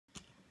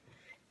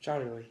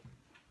Charlie.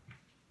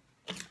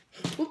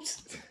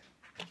 Oops.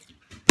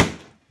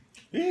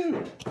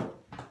 Ew.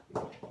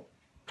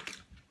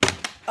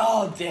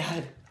 Oh,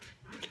 Dad.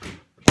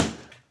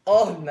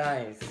 Oh,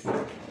 nice.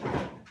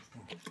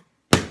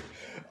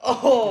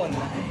 Oh,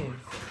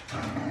 nice.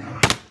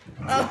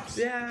 Oh,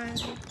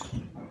 Dad.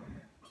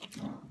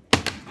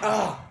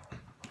 Oh.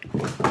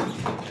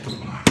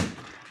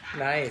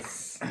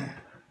 Nice.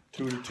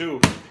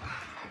 2-2.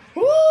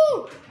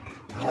 Woo!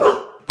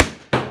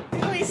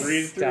 Really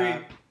 3-3.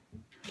 stop.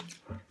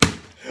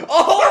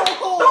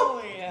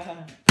 Oh,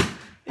 yeah.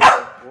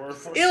 Or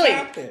for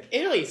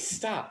Italy,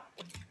 stop.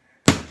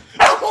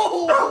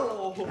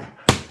 Oh!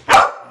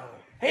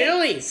 Hey.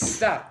 Italy,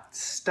 stop.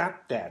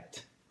 Stop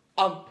that.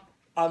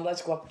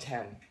 Let's go up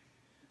 10.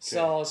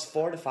 So it's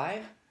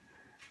 4-5?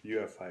 You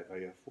have 5, I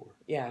have 4.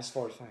 Yeah, it's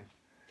 4-5.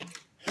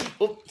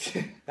 Oops.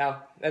 No,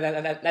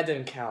 that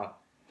didn't count.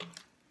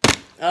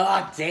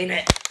 Oh, dang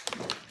it.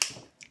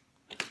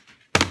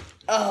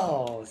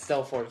 Oh,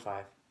 still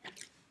 4-5.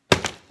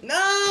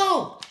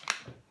 No!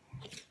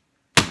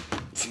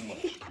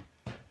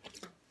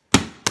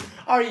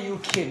 Are you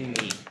kidding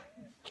me?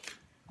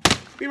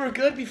 We were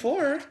good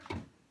before.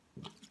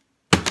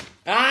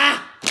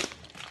 Ah!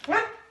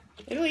 What?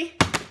 Italy,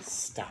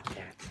 stop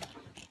that.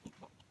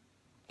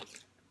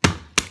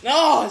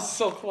 No, it's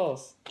so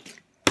close.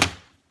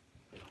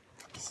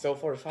 Still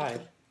 4-5.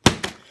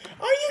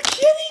 Are you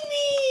kidding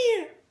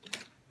me?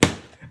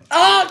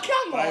 Oh,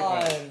 come 5-5.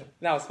 on.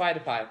 No, it's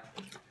 5-5.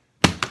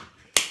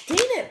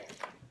 Dang it.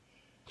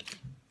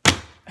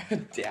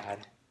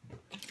 Dad.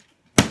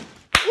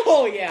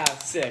 Oh, yeah,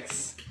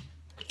 6.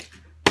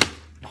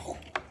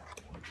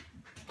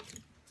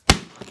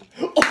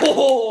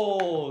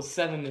 Oh,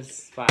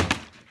 7-5.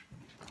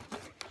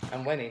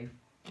 I'm winning.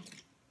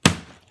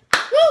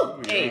 Woo!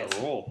 Ooh, you're 8. on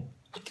a roll.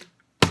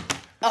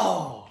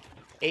 Oh,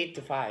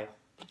 8-5.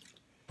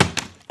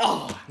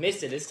 Oh,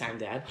 missed it this time,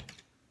 Dad.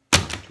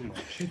 Too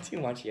much. Too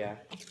much, yeah.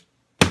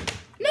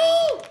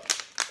 No!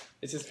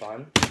 This is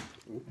fun.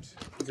 Oops.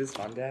 Is this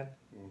fun, Dad?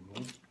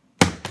 Mm-hmm.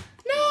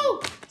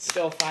 No!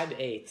 Still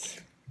 5-8.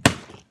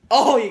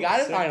 Oh, you got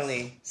it 6.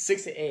 finally.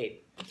 6-8.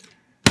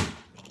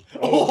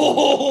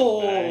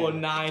 Oh, Oh,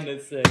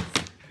 9-6.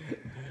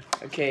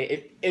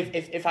 Okay,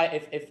 if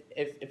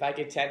I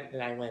get 10,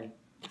 then I win.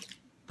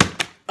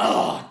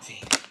 Oh,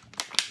 dang.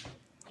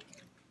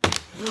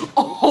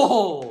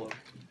 Oh!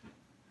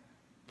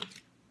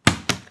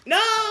 No!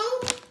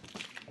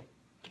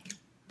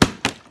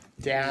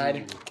 Dad.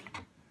 Ooh.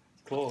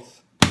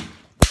 Close.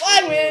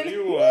 I win!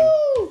 You won.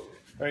 Woo!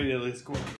 Alright, let's go.